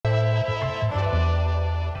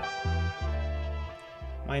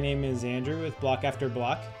My name is Andrew with Block After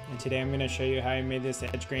Block, and today I'm going to show you how I made this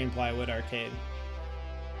edge grain plywood arcade.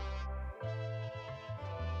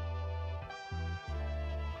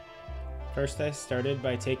 First I started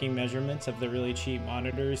by taking measurements of the really cheap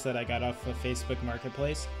monitors that I got off of Facebook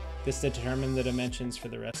Marketplace. This determined the dimensions for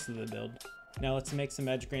the rest of the build. Now let's make some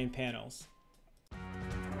edge grain panels.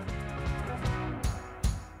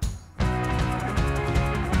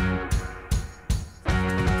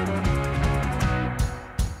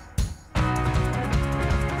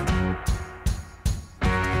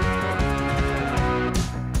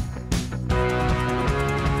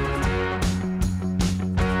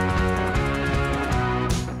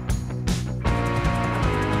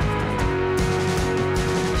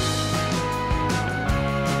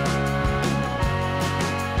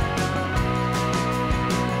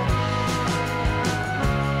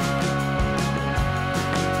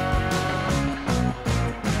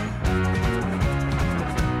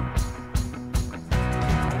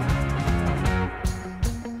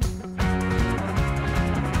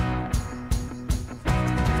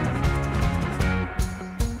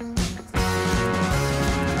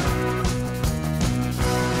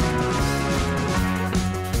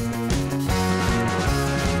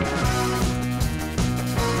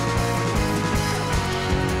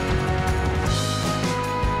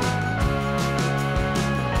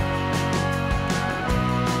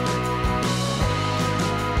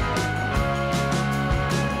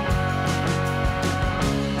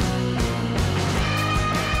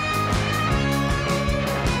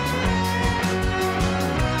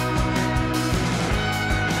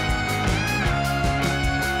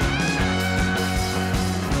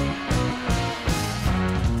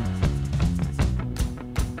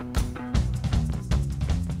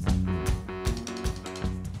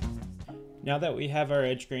 Now that we have our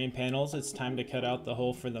edge grain panels, it's time to cut out the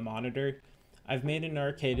hole for the monitor. I've made an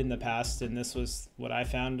arcade in the past and this was what I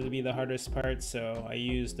found to be the hardest part, so I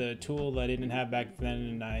used a tool that I didn't have back then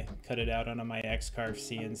and I cut it out on my X-Carve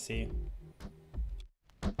CNC.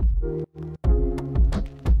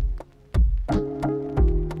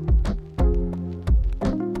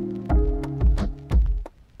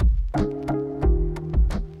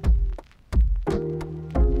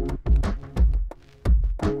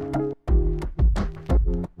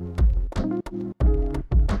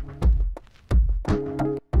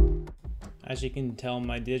 As you can tell,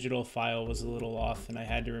 my digital file was a little off and I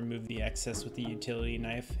had to remove the excess with the utility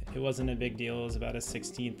knife. It wasn't a big deal, it was about a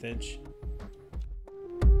 1/16 inch.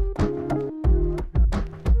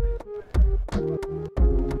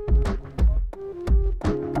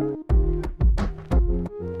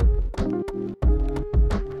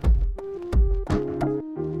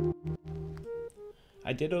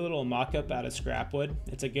 I did a little mock-up out of scrap wood.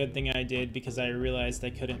 It's a good thing I did because I realized I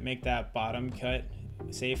couldn't make that bottom cut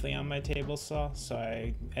safely on my table saw, so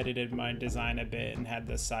I edited my design a bit and had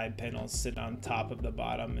the side panels sit on top of the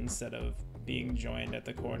bottom instead of being joined at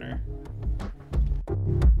the corner.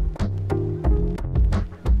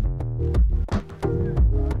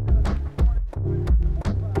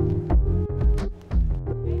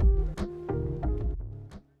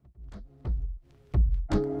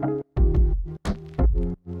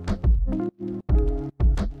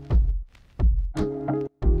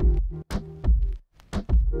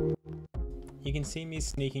 You can see me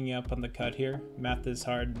sneaking up on the cut here. Math is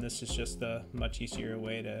hard and this is just a much easier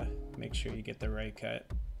way to make sure you get the right cut.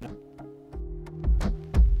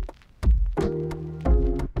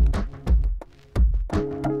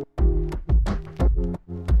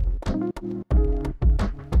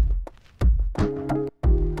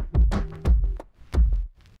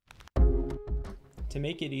 To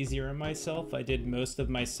make it easier on myself, I did most of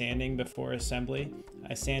my sanding before assembly.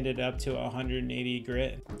 I sanded up to 180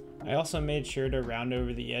 grit. I also made sure to round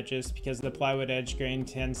over the edges because the plywood edge grain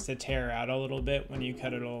tends to tear out a little bit when you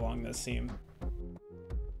cut it along the seam.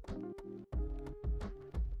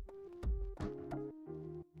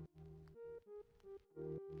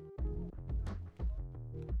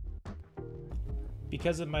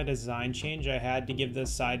 Because of my design change, I had to give the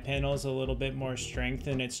side panels a little bit more strength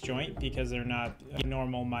in its joint because they're not a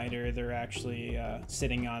normal miter, they're actually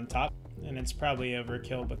sitting on top. And it's probably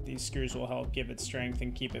overkill, but these screws will help give it strength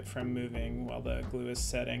and keep it from moving while the glue is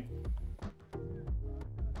setting.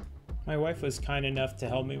 My wife was kind enough to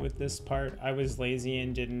help me with this part. I was lazy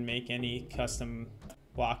and didn't make any custom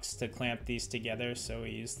blocks to clamp these together, so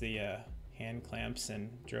we used the hand clamps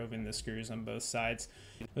and drove in the screws on both sides.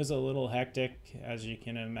 It was a little hectic, as you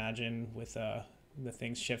can imagine, with the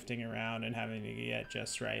things shifting around and having to get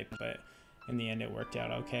just right, but in the end it worked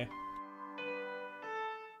out okay.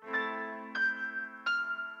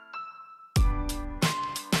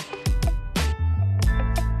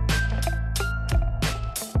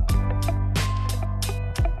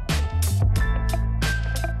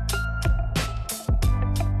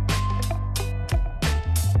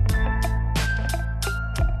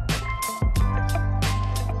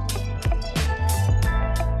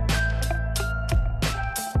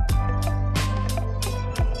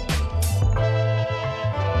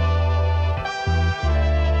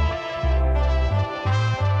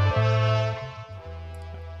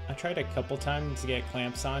 tried a couple times to get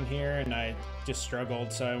clamps on here and I just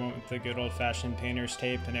struggled, so I went with the good old-fashioned painter's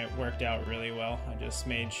tape and it worked out really well. I just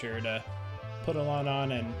made sure to put a lot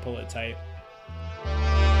on and pull it tight.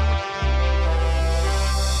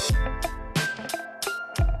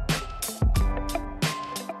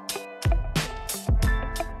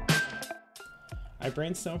 I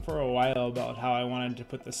brainstormed for a while about how I wanted to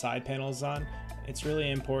put the side panels on. It's really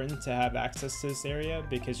important to have access to this area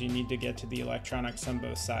because you need to get to the electronics on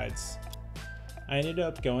both sides. I ended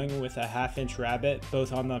up going with a 1/2-inch rabbet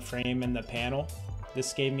both on the frame and the panel.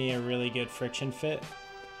 This gave me a really good friction fit.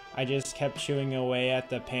 I just kept chewing away at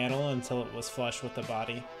the panel until it was flush with the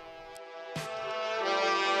body.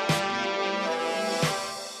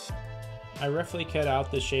 I roughly cut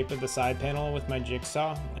out the shape of the side panel with my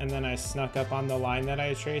jigsaw, and then I snuck up on the line that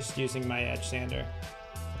I traced using my edge sander.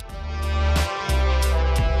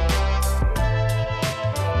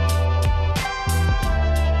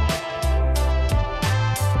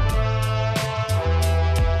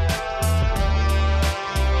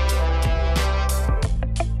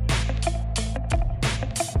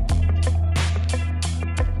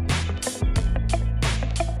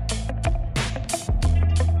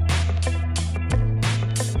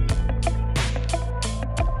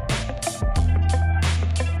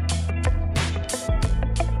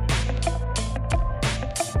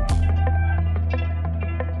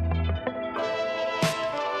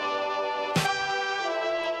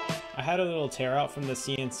 I had a little tear out from the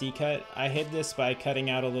CNC cut. I hid this by cutting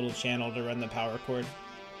out a little channel to run the power cord.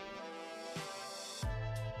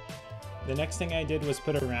 The next thing I did was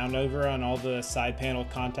put a round over on all the side panel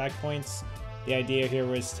contact points. The idea here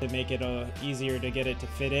was to make it easier to get it to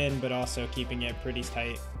fit in, but also keeping it pretty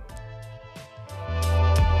tight.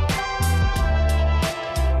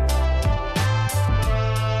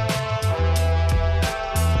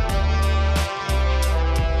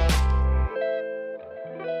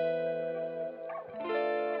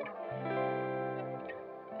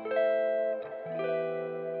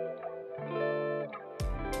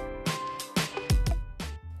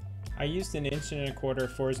 I used an 1.25"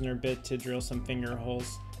 Forstner bit to drill some finger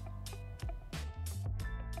holes.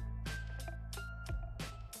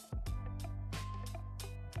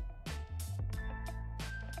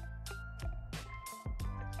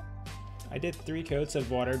 I did 3 coats of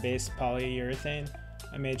water-based polyurethane.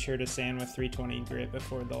 I made sure to sand with 320 grit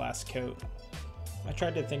before the last coat. I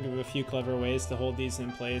tried to think of a few clever ways to hold these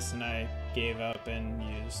in place, and I gave up and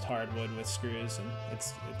used hardwood with screws, and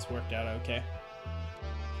it's worked out okay.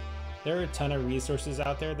 There are a ton of resources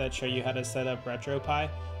out there that show you how to set up RetroPie.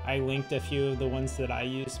 I linked a few of the ones that I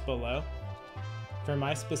used below. For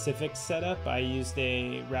my specific setup, I used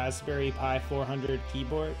a Raspberry Pi 400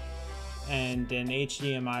 keyboard and an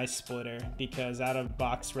HDMI splitter because out of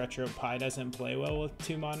box RetroPie doesn't play well with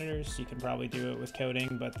 2 monitors. You can probably do it with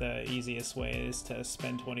coding, but the easiest way is to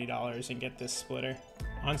spend $20 and get this splitter.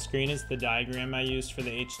 On screen is the diagram I used for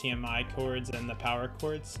the HDMI cords and the power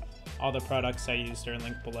cords. All the products I used are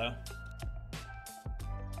linked below.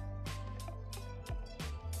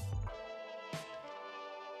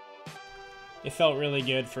 It felt really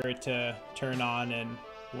good for it to turn on and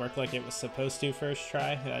work like it was supposed to first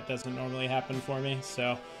try. That doesn't normally happen for me,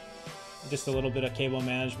 so just a little bit of cable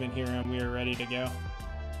management here and we were ready to go.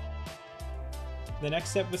 The next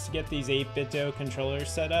step was to get these 8-bit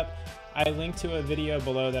controllers set up. I linked to a video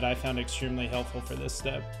below that I found extremely helpful for this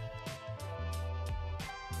step.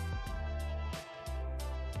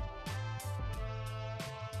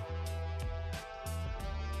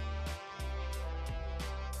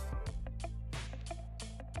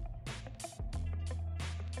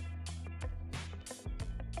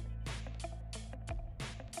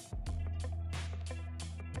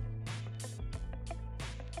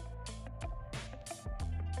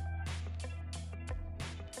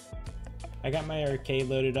 I got my arcade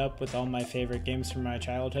loaded up with all my favorite games from my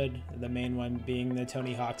childhood, the main one being the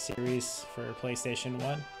Tony Hawk series for PlayStation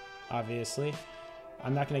 1, obviously.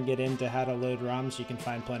 I'm not going to get into how to load ROMs, you can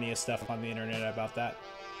find plenty of stuff on the internet about that.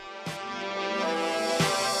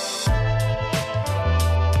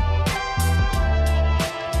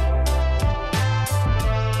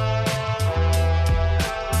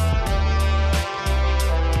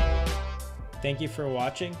 Thank you for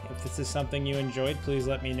watching. If this is something you enjoyed, please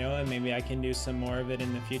let me know and maybe I can do some more of it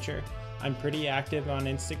in the future. I'm pretty active on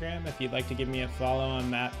Instagram. If you'd like to give me a follow,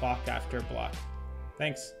 I'm at blockafterblock.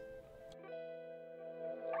 Thanks.